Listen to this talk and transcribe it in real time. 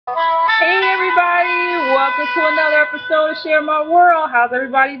welcome to another episode of Share My World. How's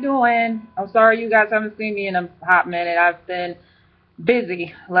everybody doing? I'm sorry you guys haven't seen me in a hot minute. I've been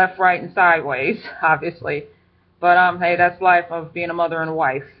busy, left, right, and sideways, obviously. But hey, that's life of being a mother and a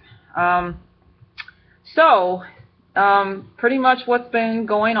wife. Pretty much what's been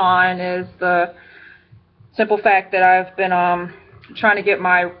going on is the simple fact that I've been trying to get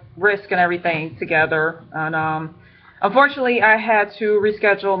my risk and everything together, and unfortunately I had to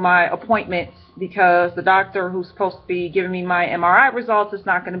reschedule my appointments because the doctor who's supposed to be giving me my MRI results is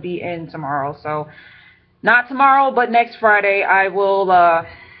not going to be in tomorrow. So not tomorrow, but next Friday I will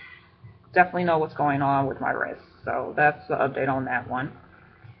definitely know what's going on with my wrist. So that's the update on that one.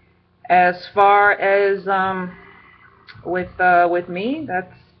 As far as with me,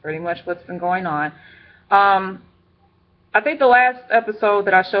 that's pretty much what's been going on. I think the last episode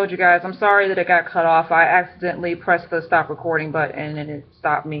that I showed you guys, I'm sorry that it got cut off. I accidentally pressed the stop recording button and it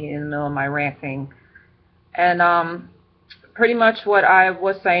stopped me in the middle of my ranting. And pretty much what I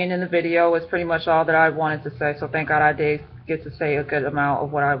was saying in the video is pretty much all that I wanted to say. So thank God I did get to say a good amount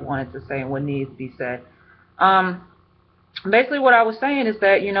of what I wanted to say and what needs to be said. Basically what I was saying is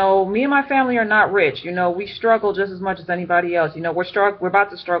that, you know, me and my family are not rich. You know, we struggle just as much as anybody else. You know, we're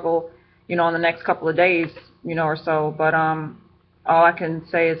about to struggle, you know, in the next couple of days, you know, or so. But all I can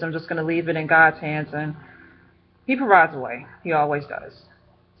say is I'm just going to leave it in God's hands, and He provides a way. He always does.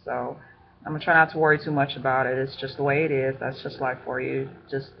 So I'm going to try not to worry too much about it. It's just the way it is. That's just life for you. It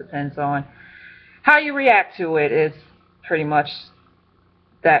just depends on how you react to it. It's pretty much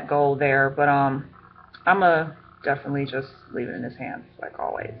that goal there. But I'm going to definitely just leave it in His hands, like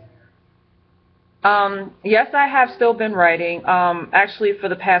always. Yes, I have still been writing. Actually, for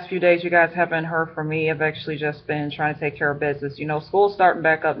the past few days, you guys haven't heard from me. I've actually just been trying to take care of business. You know, school's starting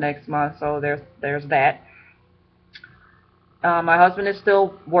back up next month, so there's that. My husband is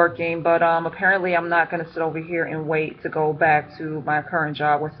still working, but apparently I'm not going to sit over here and wait to go back to my current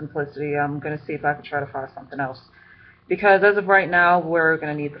job with Simplicity. I'm going to see if I can try to find something else. Because as of right now, we're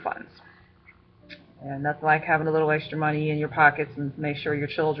going to need the funds. And nothing like having a little extra money in your pockets and make sure your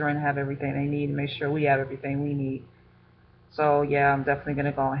children have everything they need and make sure we have everything we need. So, yeah, I'm definitely going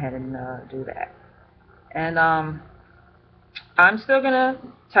to go ahead and do that. And I'm still going to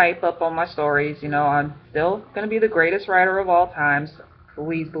type up on my stories. You know, I'm still going to be the greatest writer of all time. So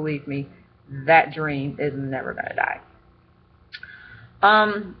please believe me, that dream is never going to die.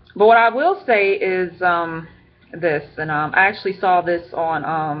 But what I will say is this, and I actually saw this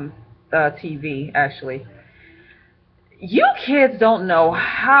on TV, actually. You kids don't know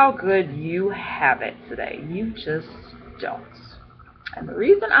how good you have it today. You just don't. And the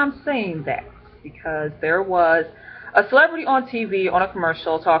reason I'm saying that is because there was a celebrity on TV on a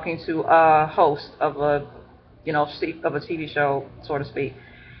commercial talking to a host of a, you know, of a TV show, so to speak.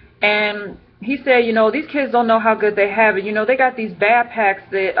 And he said, you know, these kids don't know how good they have it. You know, they got these backpacks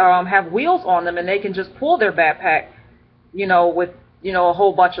that have wheels on them, and they can just pull their backpack, you know, with, you know, a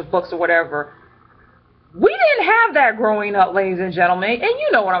whole bunch of books or whatever. We didn't have that growing up, ladies and gentlemen, and you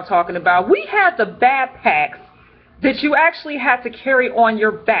know what I'm talking about. We had the backpacks that you actually had to carry on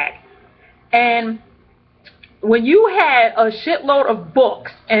your back. And when you had a shitload of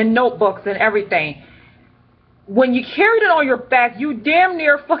books and notebooks and everything, when you carried it on your back, you damn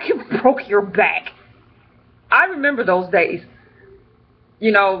near fucking broke your back. I remember those days.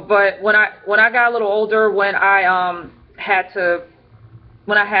 You know, but when I got a little older, when I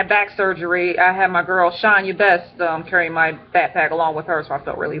had back surgery, I had my girl Shania Best carry my backpack along with her, so I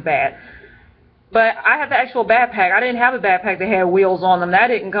felt really bad. But I had the actual backpack. I didn't have a backpack that had wheels on them. That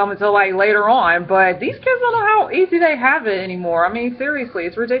didn't come until like later on. But these kids don't know how easy they have it anymore. I mean, seriously,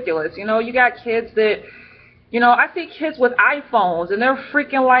 it's ridiculous. You know, you got kids that, you know, I see kids with iPhones and they're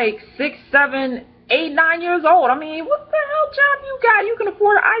freaking like 6, 7, 8, 9 years old. I mean, what the hell job you got? You can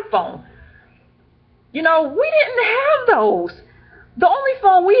afford an iPhone. You know, we didn't have those. The only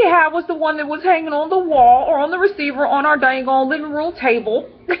phone we had was the one that was hanging on the wall or on the receiver on our dang on living room table.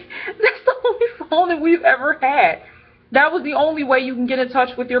 That's the only phone that we've ever had. That was the only way you can get in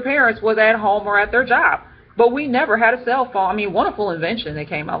touch with your parents, was at home or at their job. But we never had a cell phone. I mean, wonderful invention they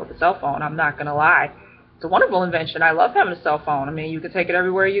came out with a cell phone, I'm not going to lie. It's a wonderful invention. I love having a cell phone. I mean, you can take it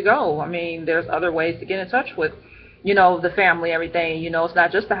everywhere you go. I mean, there's other ways to get in touch with, you know, the family, everything. You know, it's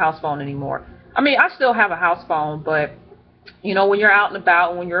not just a house phone anymore. I mean, I still have a house phone, but you know, when you're out and about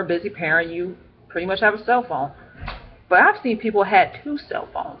and when you're a busy parent, you pretty much have a cell phone. But I've seen people had 2 cell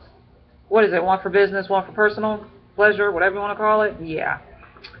phones. What is it? One for business, one for personal pleasure, whatever you want to call it? Yeah.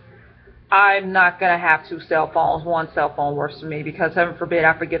 I'm not going to have 2 cell phones. 1 cell phone works for me because, heaven forbid,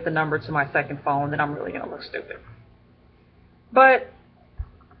 I forget the number to my second phone, then I'm really going to look stupid. But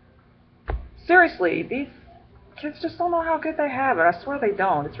seriously, Kids just don't know how good they have it. I swear they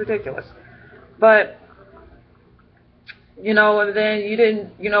don't. It's ridiculous. But, you know, and then you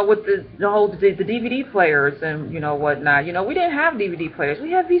didn't, you know, with the DVD players and, you know, whatnot, you know, we didn't have DVD players.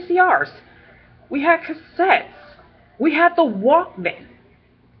 We had VCRs. We had cassettes. We had the Walkman.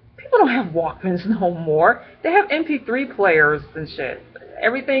 People don't have Walkmans no more. They have MP3 players and shit.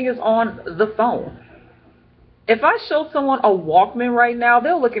 Everything is on the phone. If I showed someone a Walkman right now,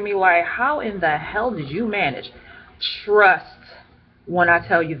 they'll look at me like, how in the hell did you manage? Trust when I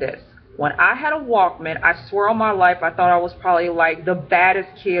tell you this. When I had a Walkman, I swear on my life, I thought I was probably like the baddest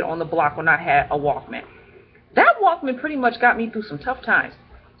kid on the block when I had a Walkman. That Walkman pretty much got me through some tough times,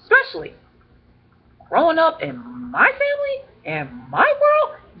 especially growing up in my family and my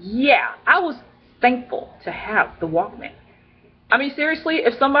world. Yeah, I was thankful to have the Walkman. I mean, seriously,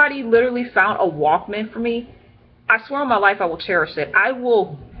 if somebody literally found a Walkman for me, I swear on my life I will cherish it. I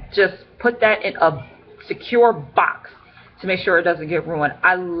will just put that in a secure box to make sure it doesn't get ruined.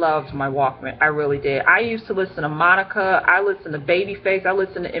 I loved my Walkman. I really did. I used to listen to Monica. I listened to Babyface. I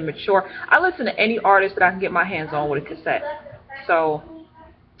listened to Immature. I listened to any artist that I can get my hands on with a cassette. So,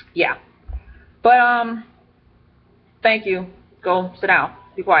 yeah. But, thank you. Go sit down.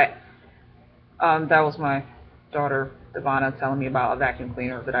 Be quiet. That was my daughter, Devonna, telling me about a vacuum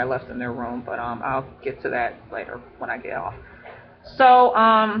cleaner that I left in their room. But, I'll get to that later when I get off. So,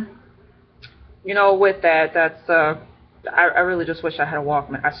 you know, with that, that's, I really just wish I had a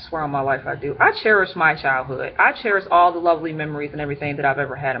Walkman. I swear on my life I do. I cherish my childhood. I cherish all the lovely memories and everything that I've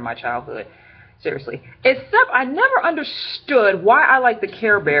ever had in my childhood. Seriously. Except I never understood why I like the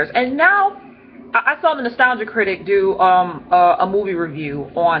Care Bears. And now, I saw the Nostalgia Critic do a movie review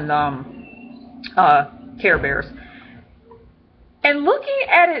on Care Bears. And looking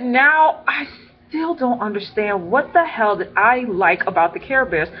at it now, I still don't understand what the hell did I like about the Care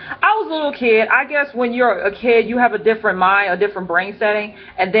Bears. I was a little kid. I guess when you're a kid, you have a different mind, a different brain setting.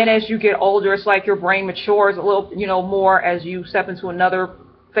 And then as you get older, it's like your brain matures a little, you know, more as you step into another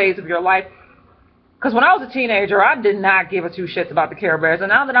phase of your life. Because when I was a teenager, I did not give a two shits about the Care Bears. And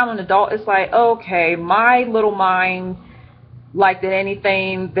now that I'm an adult, it's like, okay, my little mind liked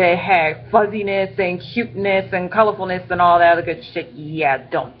anything that had fuzziness and cuteness and colorfulness and all that other good shit. Yeah,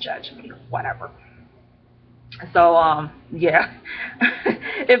 don't judge me. Whatever. So, yeah.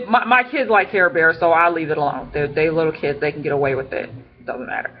 If my kids like Care Bears, so I'll leave it alone. They little kids. They can get away with it. Doesn't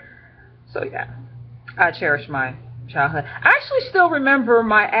matter. So, yeah. I cherish my childhood. I actually still remember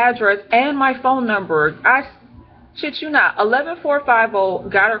my address and my phone number. I shit you not. 11450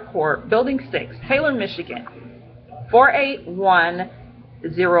 Goddard Court, Building 6, Taylor, Michigan.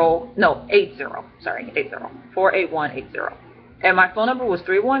 48180. And my phone number was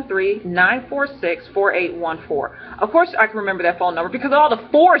 313-946-4814. Of course I can remember that phone number because of all the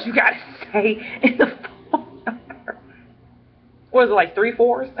fours you gotta say in the phone number. What is it, like 3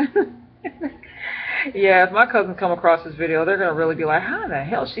 fours? Yeah, if my cousins come across this video, they're gonna really be like, how the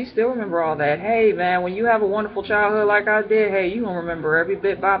hell she still remember all that? Hey man, when you have a wonderful childhood like I did, hey, you gonna remember every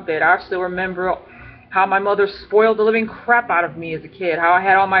bit by bit. I still remember how my mother spoiled the living crap out of me as a kid, how I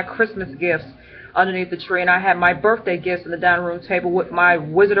had all my Christmas gifts underneath the tree, and I had my birthday gifts in the dining room table with my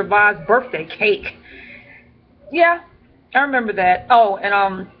Wizard of Oz birthday cake. Yeah, I remember that. Oh, and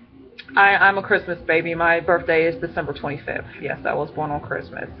I'm a Christmas baby. My birthday is December 25th. Yes, I was born on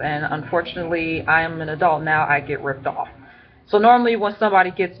Christmas, and unfortunately, I am an adult now. I get ripped off. So normally when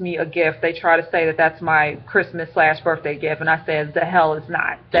somebody gets me a gift, they try to say that that's my Christmas/birthday gift, and I said, the hell it's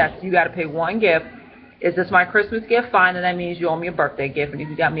not. You got to pick one gift. Is this my Christmas gift? Fine, and that means you owe me a birthday gift. And if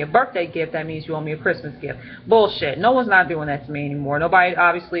you got me a birthday gift, that means you owe me a Christmas gift. Bullshit. No one's not doing that to me anymore. Nobody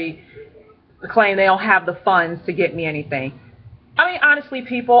obviously claim they don't have the funds to get me anything. I mean, honestly,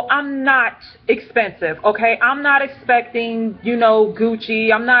 people, I'm not expensive, okay? I'm not expecting, you know,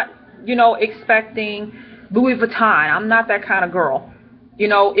 Gucci. I'm not, you know, expecting Louis Vuitton. I'm not that kind of girl. You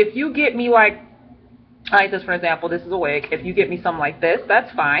know, if you get me like this, for example, this is a wig. If you get me something like this,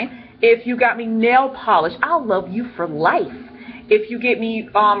 that's fine. If you got me nail polish, I'll love you for life. If you get me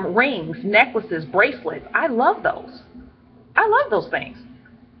rings, necklaces, bracelets, I love those. I love those things.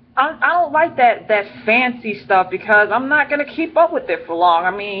 I don't like that fancy stuff because I'm not going to keep up with it for long.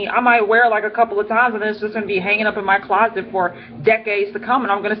 I mean, I might wear it like a couple of times and then it's just going to be hanging up in my closet for decades to come,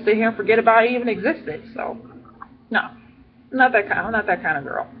 and I'm going to sit here and forget about it even existed. So, no, I'm not that kind of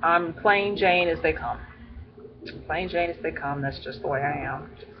girl. I'm plain Jane as they come. Plain Jane as they come. That's just the way I am.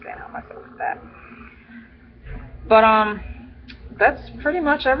 Just can't help myself with that. But that's pretty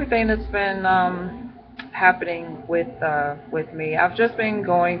much everything that's been happening with me. I've just been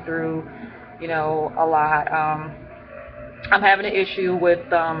going through, you know, a lot. I'm having an issue with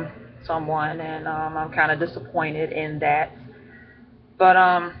someone, and I'm kind of disappointed in that. But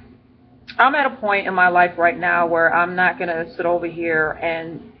I'm at a point in my life right now where I'm not going to sit over here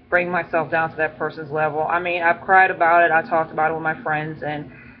and bring myself down to that person's level. I mean, I've cried about it. I talked about it with my friends,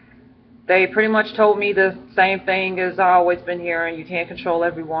 and they pretty much told me the same thing as I've always been hearing. You can't control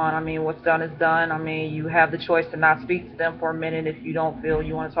everyone. I mean, what's done is done. I mean, you have the choice to not speak to them for a minute if you don't feel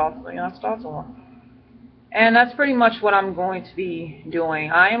you want to talk to them. You don't have to talk to them. And that's pretty much what I'm going to be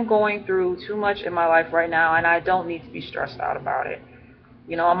doing. I am going through too much in my life right now, and I don't need to be stressed out about it.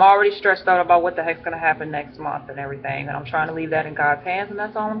 You know, I'm already stressed out about what the heck's going to happen next month and everything, and I'm trying to leave that in God's hands, and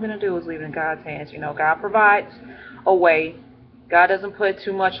that's all I'm going to do is leave it in God's hands. You know, God provides a way. God doesn't put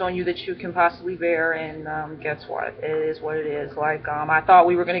too much on you that you can possibly bear, and guess what? It is what it is. Like, I thought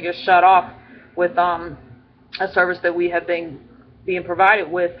we were going to get shut off with a service that we have been being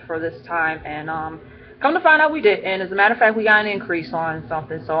provided with for this time, and come to find out we did. And as a matter of fact, we got an increase on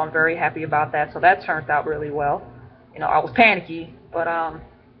something, so I'm very happy about that. So that turned out really well. You know, I was panicky, but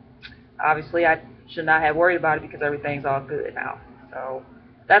obviously I should not have worried about it because everything's all good now. So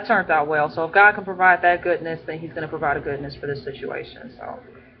that turned out well. So if God can provide that goodness, then he's going to provide a goodness for this situation. So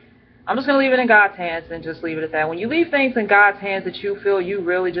I'm just going to leave it in God's hands and just leave it at that. When you leave things in God's hands that you feel you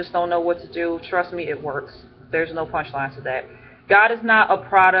really just don't know what to do, trust me, it works. There's no punchline to that. God is not a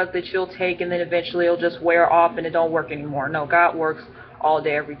product that you'll take and then eventually it'll just wear off and it don't work anymore. No, God works all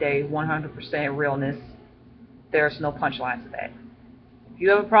day, every day, 100% realness. There's no punchline to that. If you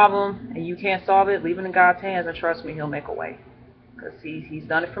have a problem and you can't solve it, leave it in God's hands, and trust me, he'll make a way. Because he's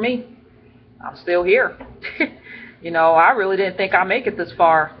done it for me. I'm still here. You know, I really didn't think I'd make it this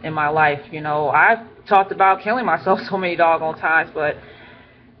far in my life. You know, I've talked about killing myself so many doggone times, but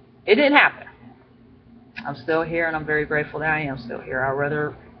it didn't happen. I'm still here, and I'm very grateful that I am still here. I'd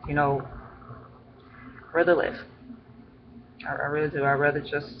rather, you know, live. I really do. I'd rather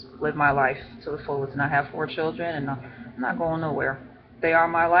just live my life to the fullest. And I have 4 children, and I'm not going nowhere. They are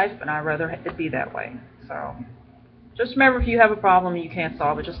my life, and I'd rather it be that way. So just remember, if you have a problem and you can't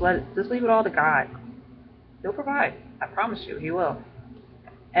solve it, just leave it all to God. He'll provide. I promise you, he will.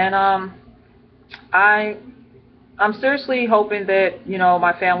 And I'm seriously hoping that, you know,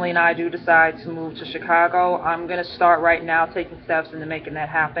 my family and I do decide to move to Chicago. I'm going to start right now taking steps into making that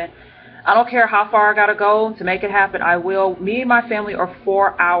happen. I don't care how far I got to go to make it happen. I will. Me and my family are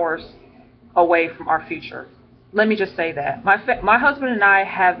 4 hours away from our future. Let me just say that. My husband and I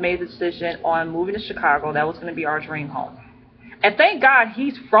have made the decision on moving to Chicago. That was going to be our dream home. And thank God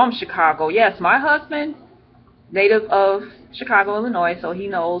he's from Chicago. Yes, my husband, native of Chicago, Illinois, so he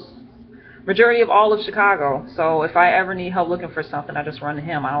knows majority of all of Chicago. So if I ever need help looking for something, I just run to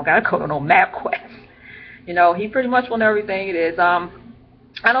him. I don't got to go to no MapQuest. You know, he pretty much will know everything it is.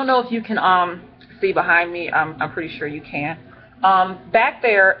 I don't know if you can see behind me. I'm pretty sure you can. Back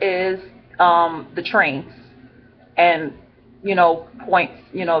there is the trains and, you know, points,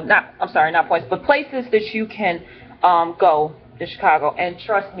 you know, not points, but places that you can go to Chicago. And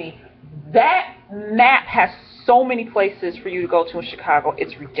trust me, that map has so many places for you to go to in Chicago.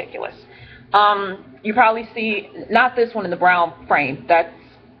 It's ridiculous. You probably see, not this one in the brown frame. That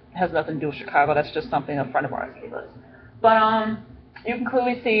has nothing to do with Chicago. That's just something in front of our list. But you can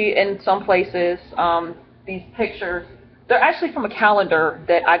clearly see in some places these pictures. They're actually from a calendar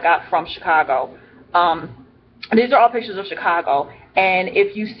that I got from Chicago. These are all pictures of Chicago. And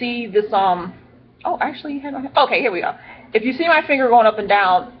if you see this, okay, here we go. If you see my finger going up and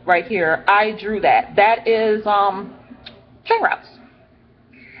down right here, I drew that. That is train routes.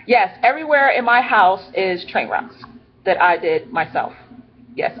 Yes, everywhere in my house is train routes that I did myself.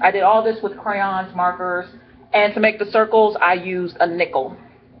 Yes, I did all this with crayons, markers, and to make the circles, I used a nickel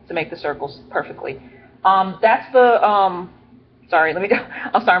to make the circles perfectly. That's the, sorry, let me go.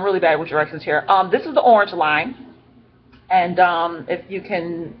 I'm sorry, I'm really bad with directions here. This is the orange line. And if you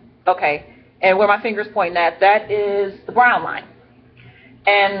can, okay, and where my finger's pointing at, that is the brown line.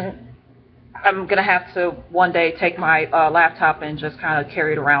 And I'm going to have to one day take my laptop and just kind of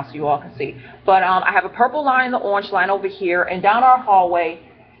carry it around so you all can see. But I have a purple line and the orange line over here, and down our hallway,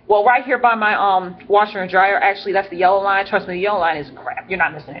 well, right here by my washer and dryer, actually, that's the yellow line. Trust me, the yellow line is crap. You're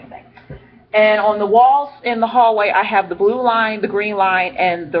not missing anything. And on the walls in the hallway, I have the blue line, the green line,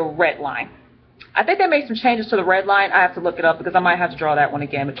 and the red line. I think they made some changes to the red line. I have to look it up because I might have to draw that one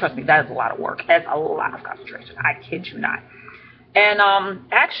again. But trust me, that is a lot of work. That's a lot of concentration. I kid you not. And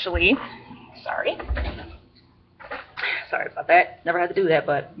actually, sorry about that. Never had to do that,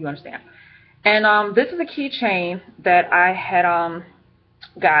 but you understand. And this is a keychain that I had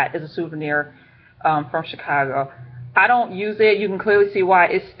got as a souvenir from Chicago. I don't use it. You can clearly see why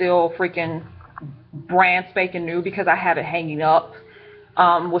it's still freaking brand spanking new because I have it hanging up.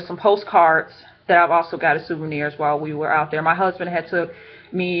 with some postcards that I've also got as souvenirs while we were out there. My husband had took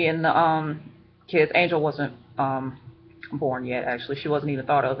me and the kids. Angel wasn't born yet, actually. She wasn't even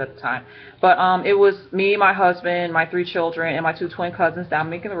thought of at the time. But it was me, my husband, my 3 children, and my 2 twin cousins,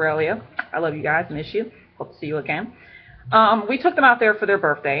 Dominic and Aurelia. I love you guys. Miss you. Hope to see you again. We took them out there for their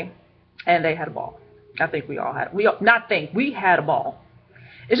birthday, and they had a ball. I think we all had. We had a ball.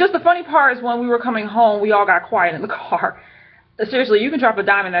 It's just the funny part is when we were coming home, we all got quiet in the car. Seriously, you can drop a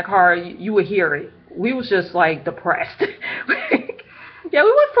dime in that car, you would hear it. We was just like depressed. Yeah,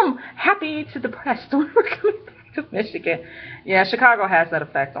 we went from happy to depressed when we were coming back to Michigan. Yeah, Chicago has that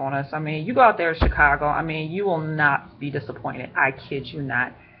effect on us. I mean, you go out there to Chicago, I mean, you will not be disappointed. I kid you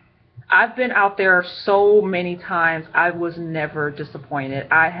not. I've been out there so many times. I was never disappointed.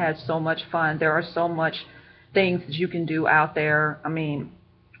 I had so much fun. There are so much things that you can do out there. I mean,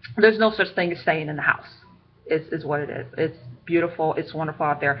 there's no such thing as staying in the house. Is what it is. It's beautiful. It's wonderful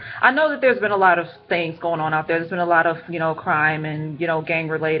out there. I know that there's been a lot of things going on out there. There's been a lot of, crime and,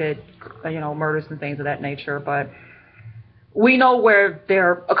 gang-related, murders and things of that nature. But we know where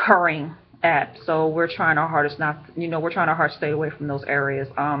they're occurring at. So we're trying our hardest to stay away from those areas.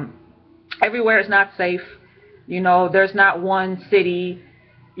 Everywhere is not safe. There's not one city,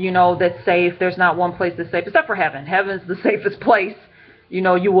 that's safe. There's not one place that's safe, except for heaven. Heaven's the safest place,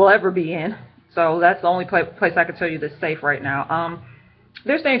 you will ever be in. So that's the only place I can tell you that's safe right now.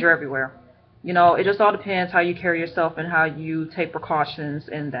 There's danger everywhere. It just all depends how you carry yourself and how you take precautions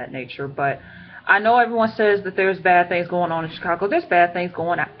in that nature. But I know everyone says that there's bad things going on in Chicago. There's bad things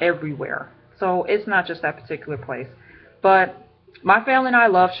going on everywhere. So it's not just that particular place. But my family and I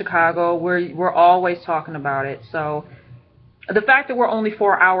love Chicago. We're always talking about it. So the fact that we're only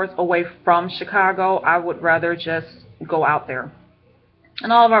 4 hours away from Chicago, I would rather just go out there.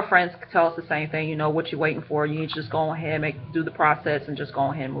 And all of our friends tell us the same thing, what you're waiting for. You need to just go ahead and do the process and just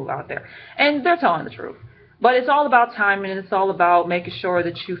go ahead and move out there. And they're telling the truth. But it's all about timing, and it's all about making sure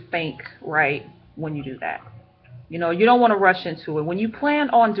that you think right when you do that. You don't want to rush into it. When you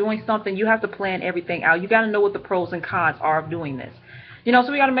plan on doing something, you have to plan everything out. You got to know what the pros and cons are of doing this.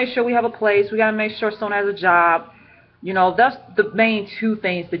 So we got to make sure we have a place. We got to make sure someone has a job. That's the main 2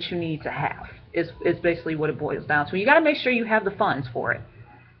 things that you need to have. Is basically what it boils down to. You got to make sure you have the funds for it.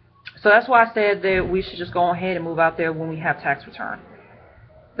 So that's why I said that we should just go ahead and move out there when we have tax return.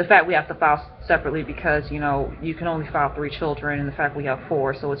 The fact we have to file separately because, you can only file 3 children, and the fact we have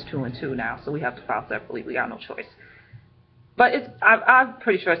 4, so it's 2 and 2 now. So we have to file separately. We got no choice. But I'm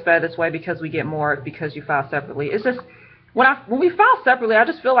pretty sure it's better this way because we get more because you file separately. It's just when we file separately, I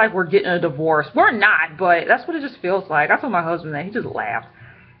just feel like we're getting a divorce. We're not, but that's what it just feels like. I told my husband that. He just laughed.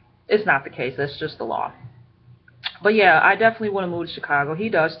 It's not the case. That's just the law. But yeah, I definitely want to move to Chicago. He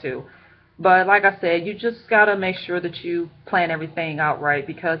does too. But like I said, you just got to make sure that you plan everything out right,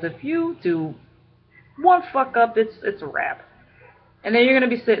 because if you do one fuck up, it's a wrap. And then you're going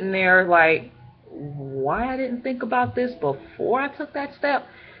to be sitting there like, why I didn't think about this before I took that step?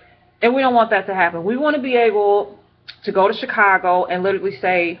 And we don't want that to happen. We want to be able to go to Chicago and literally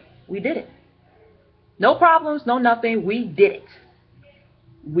say, we did it. No problems, no nothing. We did it.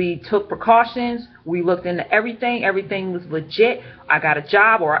 We took precautions. We looked into everything. Everything was legit. I got a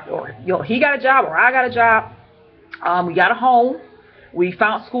job, or he got a job, or I got a job. We got a home. We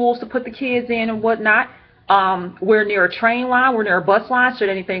found schools to put the kids in and whatnot. We're near a train line. We're near a bus line. Should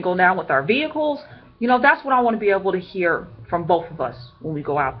anything go down with our vehicles, that's what I want to be able to hear from both of us when we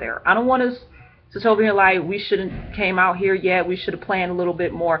go out there. I don't want us to tell me like we shouldn't came out here yet. We should have planned a little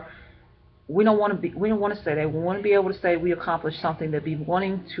bit more. We don't want to say that. We want to be able to say we accomplished something that we've been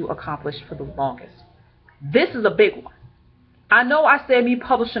wanting to accomplish for the longest. This is a big one. I know I said me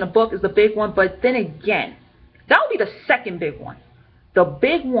publishing a book is the big one, but then again, that would be the second big one. The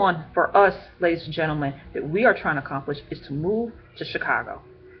big one for us, ladies and gentlemen, that we are trying to accomplish is to move to Chicago.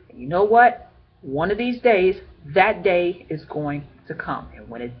 And you know what? One of these days, that day is going to come. And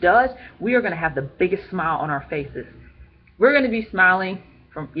when it does, we are going to have the biggest smile on our faces. We're going to be smiling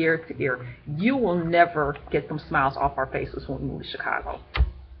from ear to ear. You will never get them smiles off our faces when we move to Chicago.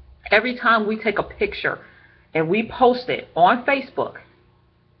 Every time we take a picture and we post it on Facebook,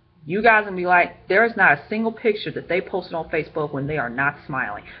 you guys will be like, there is not a single picture that they posted on Facebook when they are not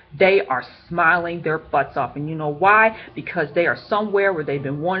smiling. They are smiling their butts off. And you know why? Because they are somewhere where they've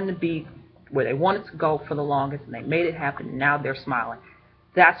been wanting to be, where they wanted to go for the longest, and they made it happen, and now they're smiling.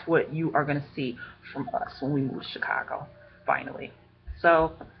 That's what you are going to see from us when we move to Chicago, finally.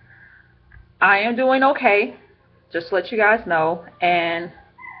 So I am doing okay, just to let you guys know. And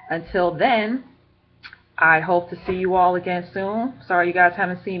until then, I hope to see you all again soon. Sorry you guys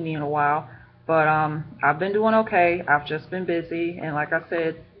haven't seen me in a while, But I've been doing okay. I've just been busy, and like I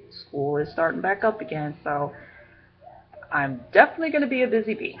said, school is starting back up again, so I'm definitely going to be a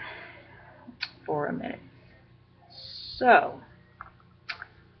busy bee for a minute. So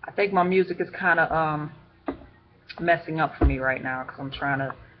I think my music is kind of messing up for me right now because I'm trying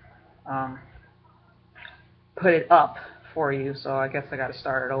to put it up for you, so I guess I got to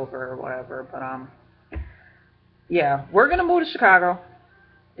start it over or whatever. But yeah, we're going to move to Chicago.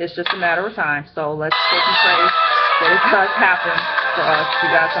 It's just a matter of time, so let's hope and pray that it does happen for us.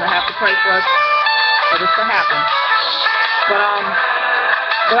 You guys are going to have to pray for us for this to happen. But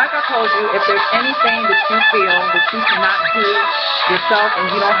like I told you, if there's anything that you feel that you cannot do yourself and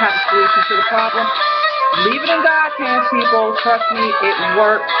you don't have a solution to the problem, leave it in God's hands, people. Trust me, it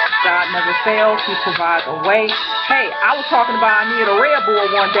works. God never fails. He provides a way. Hey, I was talking about I needed a Red Bull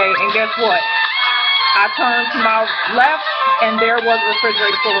one day, and guess what? I turned to my left, and there was a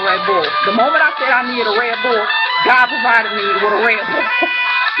refrigerator full of Red Bull. The moment I said I needed a Red Bull, God provided me with a Red Bull.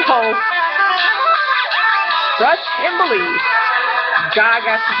 So, trust and believe. God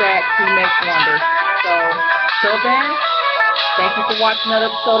got your back. He makes wonders. So, till then, thank you for watching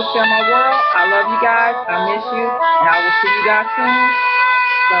another episode of Share My World. I love you guys. I miss you, and I will see you guys soon.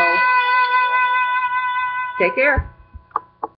 So, take care.